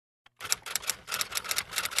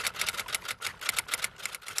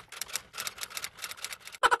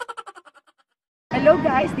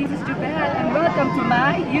guys, this is Jubel and welcome to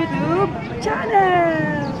my YouTube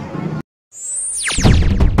channel!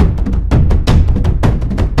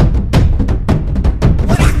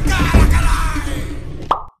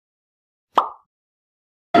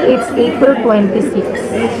 It's April 26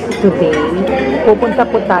 today. Pupunta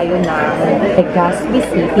po tayo ng Legazpi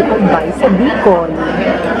City Albay sa Bicol.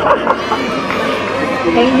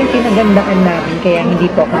 Ayun yung pinagandaan namin, kaya hindi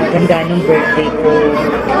po ako naganda ng birthday ko.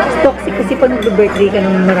 Toxic kasi pag nag-birthday ka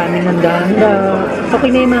ng maraming handa-handa.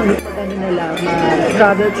 Okay na yung mga gusto gano'n na lang,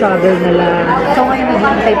 travel na lang. So ngayon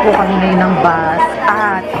naghihintay po kami ngayon ng bus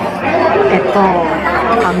at eto,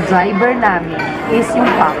 ang driver namin is yung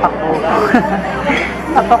papa ko.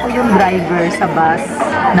 Papa ko yung driver sa bus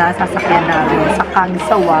na sasakyan namin sa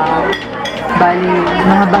Kagsawa. Bali,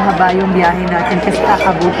 mga bahaba yung biyahe natin kasi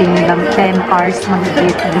kakabutin ng 10 hours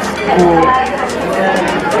mag-gate ko.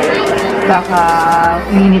 Baka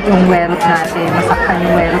minute yung werot natin, masaktan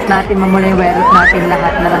yung werot natin, mamula yung werot natin,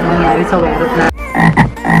 lahat na lang nangyari sa werot natin.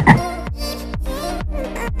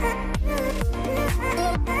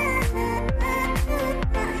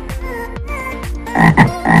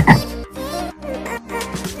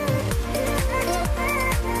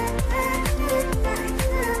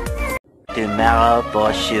 Tomorrow for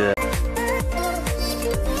sure.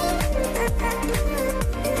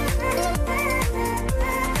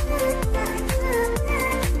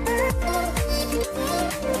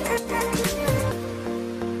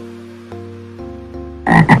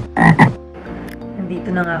 Nandito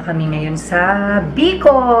na nga kami ngayon sa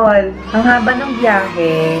Bicol. Ang haba ng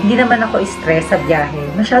biyahe. Hindi naman ako stress sa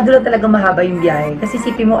biyahe. Masyado lang talaga mahaba yung biyahe. Kasi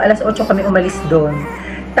sipin mo, alas 8 kami umalis doon.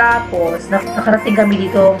 Tapos, nakarating kami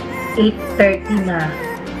dito 8:30 na.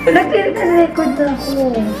 Nag-record na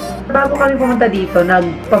ako. Bago kami pumunta dito,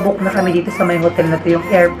 nagpabook na kami dito sa may hotel na to, yung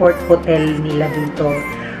airport hotel nila dito.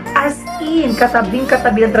 As in,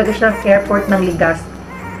 katabing-katabi lang talaga siya ng airport ng Legazpi.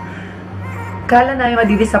 Kala namin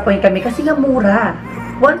madidisappoint kami kasi nga mura.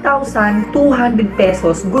 1,200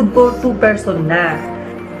 pesos, good for 2 person na.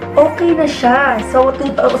 Okay na siya. Sa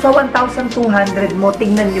 1,200 mo,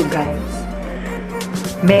 tingnan nyo guys.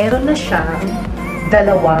 Meron na siyang 2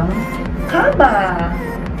 kama.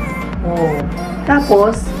 Oh.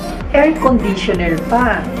 Tapos, air conditioner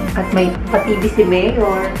pa. At may patibis si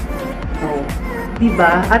Mayor. Oh.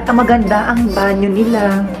 Diba? At ang maganda ang banyo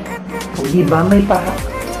nila. Oh, diba? May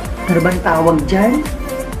ano bang tawag dyan?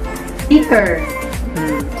 Heater.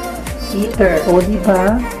 Heater. Oh,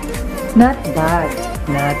 diba? Not bad.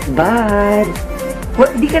 Not bad.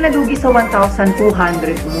 Di ka nalugi sa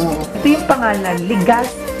 1,200 mo. Ito yung pangalan,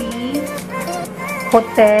 Legazpi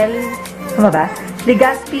Hotel. Tama ba?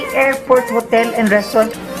 Legazpi Airport Hotel and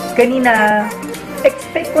Restaurant. Kanina,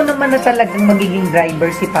 expect ko naman na talagang magiging driver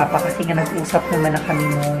si Papa kasi nga nag-usap naman na kami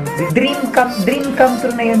noon. Dream come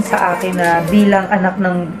true na yun sa akin na bilang anak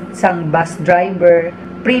ng isang bus driver.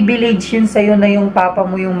 Privilege yun sa'yo na yung Papa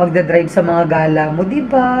mo yung magdadrive sa mga gala mo,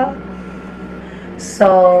 diba? So,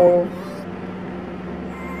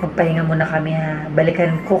 magpahinga muna kami ha.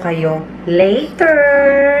 Balikan ko kayo later.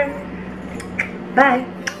 Bye!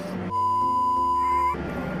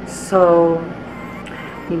 So,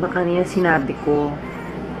 di ba kanina sinabi ko,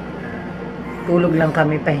 tulog lang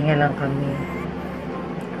kami, pahinga lang kami.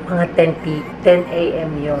 Mga 10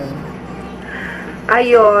 a.m. yon.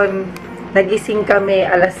 Ayon, nagising kami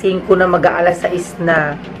alas 5 na mag-aalas 6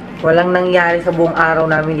 na. Walang nangyari sa buong araw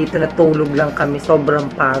namin dito, natulog lang kami.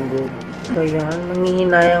 Sobrang pagod. So yan,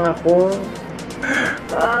 nangihinayang ako.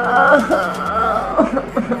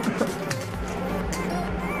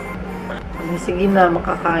 Sige na,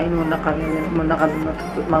 makakain muna kami mga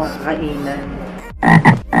kainan.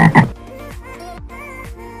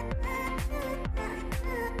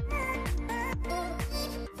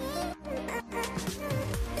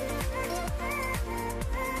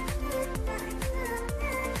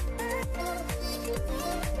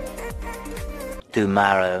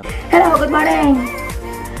 Tomorrow. Hello, good morning!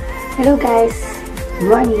 Hello guys!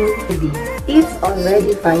 Good morning! It's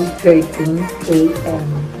already 5:13 a.m.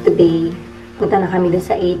 Today, punta na kami dun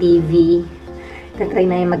sa ATV. Tatry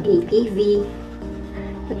na yung mag-ATV.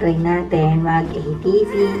 Tatry natin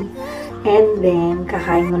mag-ATV. And then,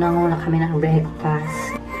 kakain muna kami ng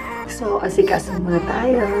breakfast. So, asikaso muna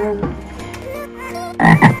tayo.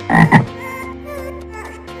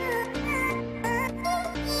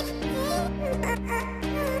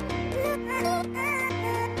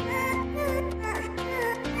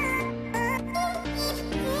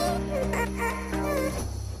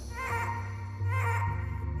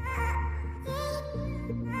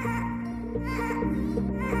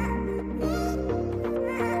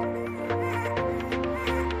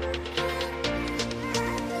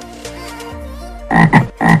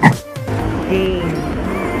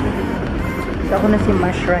 Ako na si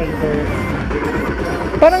Mash Rider.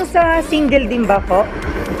 Parang sa single din ba po?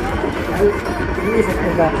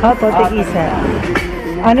 Diba? Opo, tig-isa.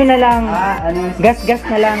 Ano na lang? Gas-gas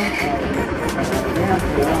na lang.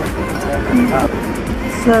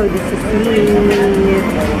 So, this is it.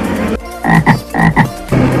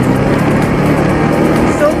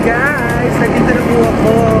 So guys, nagkita na po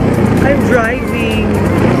ako. I'm driving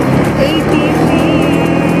ATV.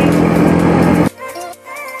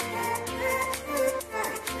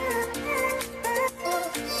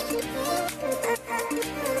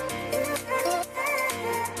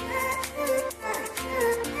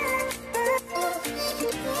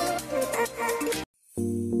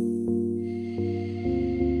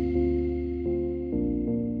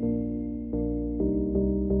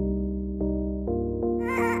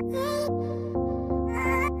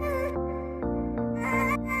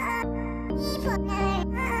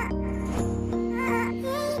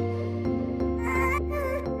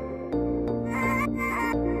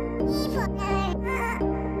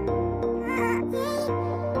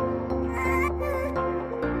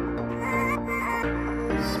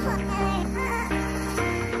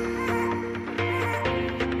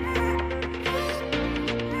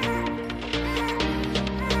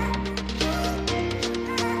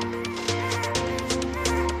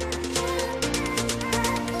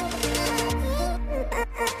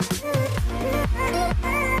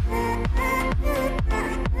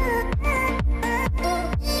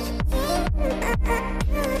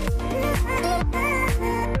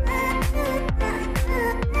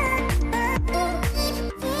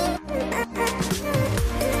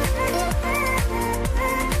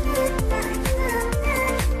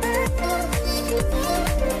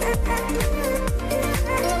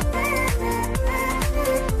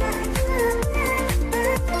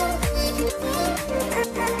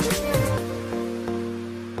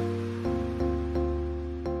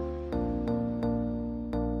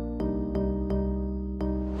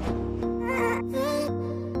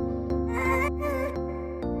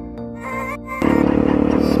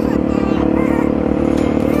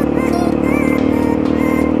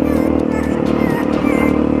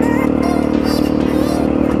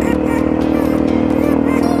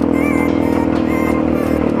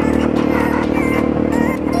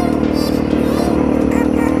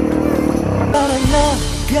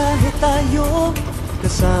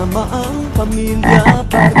 Kasama ang pamilya,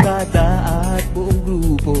 barkada at buong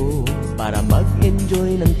grupo para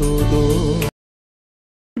mag-enjoy ng todo.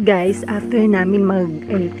 Guys, after namin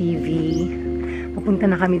mag-LTV, pupunta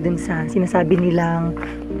na kami dun sa sinasabi nilang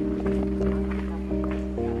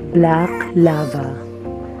black lava.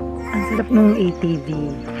 Ang sarap nung ATV.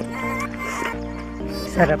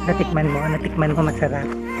 Sarap, natikman mo. Natikman ko, masarap.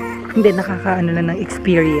 Hindi, nakakaano na ng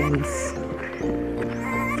experience.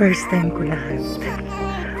 First time ko lahat.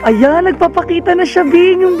 Ayan, nagpapakita na siya,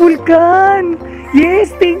 Bing, yung vulkan. Yes,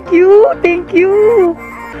 thank you. Thank you.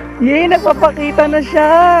 Yay, nagpapakita na siya.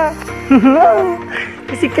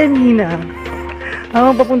 Kasi kanina,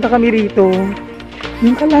 papunta kami rito,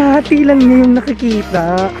 yung kalahati lang niya yung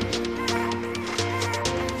nakikita.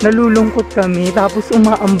 Nalulungkot kami, tapos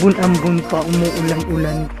umaambun-ambun pa,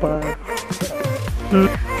 umuulan-ulan pa.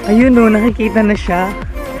 Ayun o, nakikita na siya.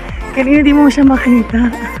 Kanina di mo siya makita.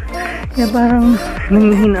 Kaya parang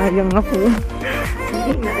nanghihinayang ako.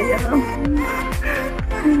 Nanghihinayang ako.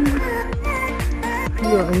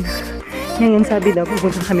 Ayun. Ngayon sabi daw,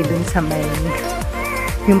 pupunta kami dun sa may,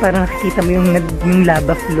 yung parang nakikita mo yung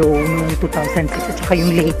lava flow noong 2006 at saka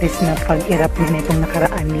yung latest na pag-erupt na itong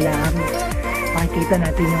nakaraan lang. Makikita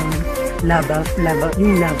natin yung lava,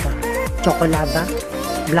 choco lava,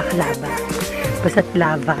 black lava, basta't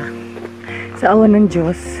lava. Sa awa ng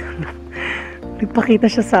Diyos, nagpakita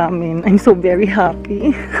siya sa amin. I'm so very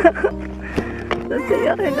happy.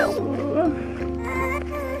 Nasaya rin ako.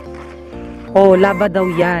 Oh, lava daw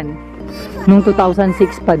yan. Noong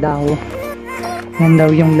 2006 pa daw. Yan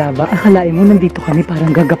daw yung lava. Akalain mo, nandito kami,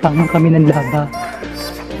 parang gagapangan kami ng lava.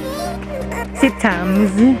 Si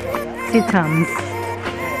Tams.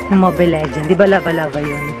 Ng Mobile Legend. Di ba lava-lava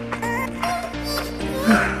yun?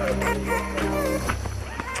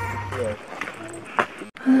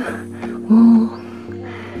 Oh,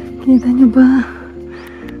 kita nyo ba?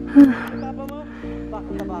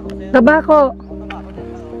 Tabako!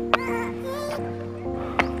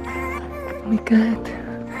 Oh my God.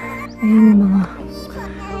 Ayan yung mga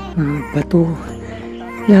bato.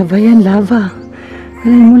 Lava yan, lava.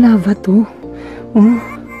 Alam mo, lava to. Oh,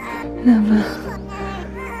 lava.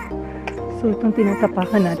 So, itong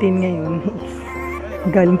tinatapakan natin ngayon is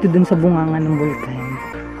galing to dun sa bunganga ng vulkan.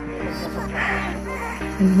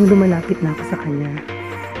 Ano mo, lumalapit na ako sa kanya.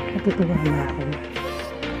 Natutuwa na ako.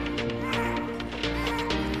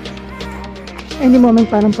 Any moment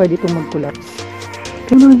parang pwede itong mag-collapse.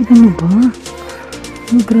 Pero nakikita mo ba?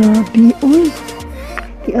 Oh, grabe. Uy!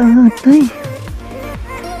 Iatay.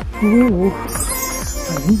 Oh.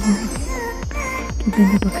 Ayun. Kita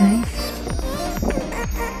niyo ba guys?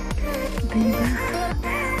 Kita niyo ba?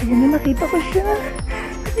 Ayan na, nakita ko siya.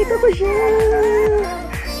 Nakita ko siya.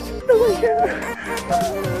 Nakita ko siya.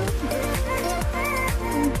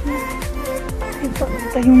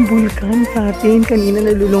 Ipakita yung vulkan sa atin. Kanina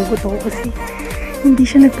nalulungkot ako kasi hindi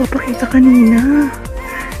siya nagpapakita kanina.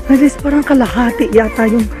 Alis parang kalahati yata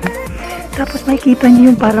yung... Tapos makikita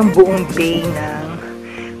niyo yung parang buong bay ng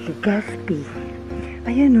legazpi.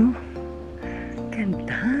 Ayan o.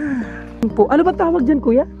 Ganda. Ano ba tawag dyan,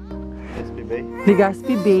 kuya? Legazpi Bay.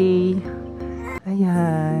 Legazpi Bay.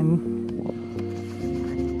 Ayan.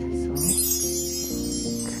 So,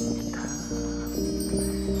 ganda.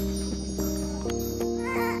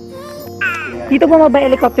 Dito bumaba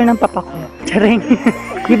helicopter ng papa ko. Charing.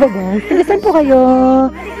 Diba guys? Saan po kayo?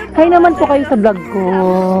 Hi naman po kayo sa vlog ko.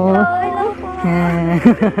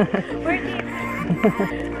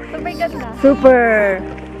 Super ganda. Super.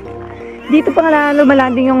 Dito pa nga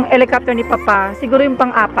lumalanding yung helicopter ni Papa. Siguro yung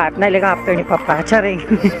pang-apat na helicopter ni Papa. Charing.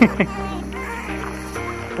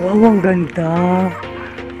 Wow, ang ganda.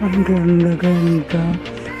 Ang ganda.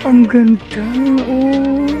 Ang ganda.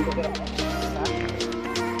 Oh.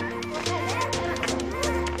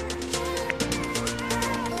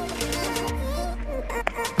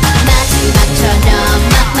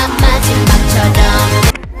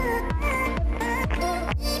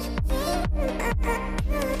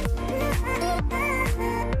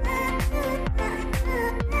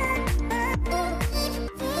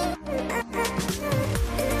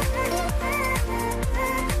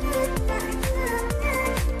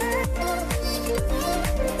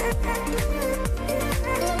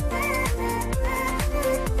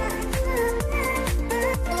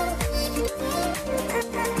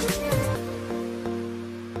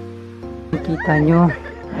 Kita nyo,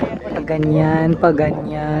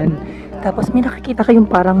 paganyan. Tapos may nakikita kayong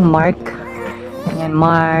parang mark. Ayan,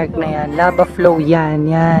 mark na yan. Lava flow yan.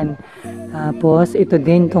 Tapos ito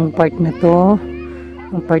din, tong part na to.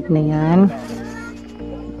 Yung part na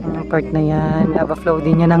yan. Lava flow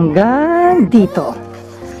din yan hanggang dito.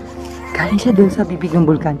 Galing siya dun sa bibig ng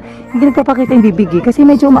bulkan. Hindi nagpapakita yung bibig kasi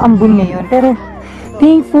medyo maambon ngayon. Pero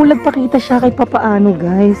thankful, nagpakita siya kahit papaano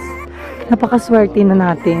guys. Napakaswerte na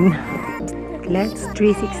natin. Let's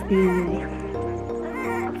 360.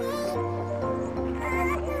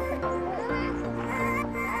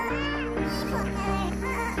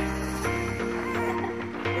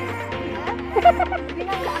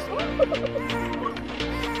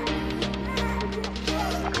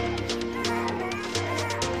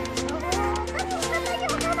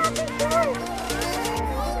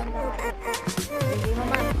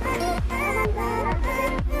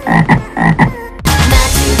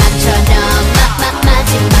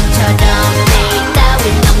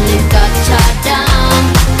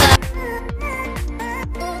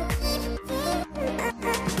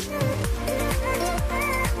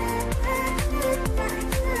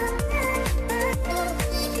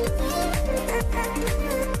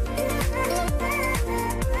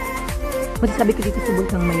 Masasabi ko dito sa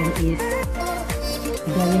Volcano mayon is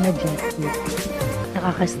galing na jet ski.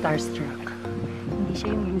 Nakaka-starstruck. Hindi siya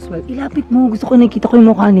yung usual. Ilapit mo. Gusto ko nakikita ko yung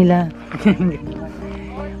mukha nila.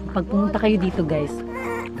 Pag pumunta kayo dito guys,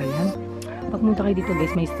 pag pumunta kayo dito guys,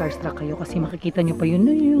 may starstruck kayo kasi makikita nyo pa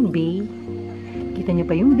yung bay. Kita nyo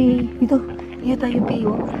pa yung bay. Dito. Iya tayo bay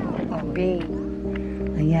oh. Oh, bay.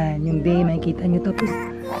 Ayan, yung bay makikita nyo. Tapos,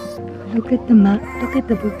 look at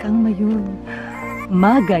the Volcano mayon.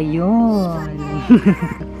 Magayon.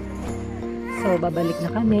 So, babalik na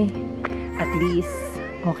kami. At least,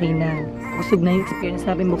 okay na. Busog na yung experience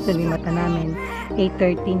namin. Buksan yung mata namin.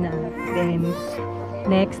 8:30 na. Then,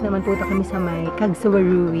 next naman punta kami sa may Cagsawa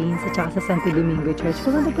Ruins at saka sa Santo Domingo Church.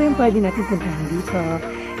 Kung ano pa yung pwede natin puntahan dito.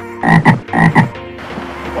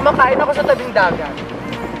 Kumakain ako sa tabing dagat.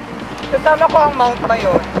 Kasama ko ang Mount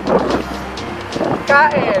Mayon.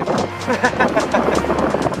 Kain!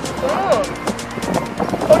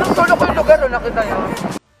 Tulog ko yung lugar, nakita nyo.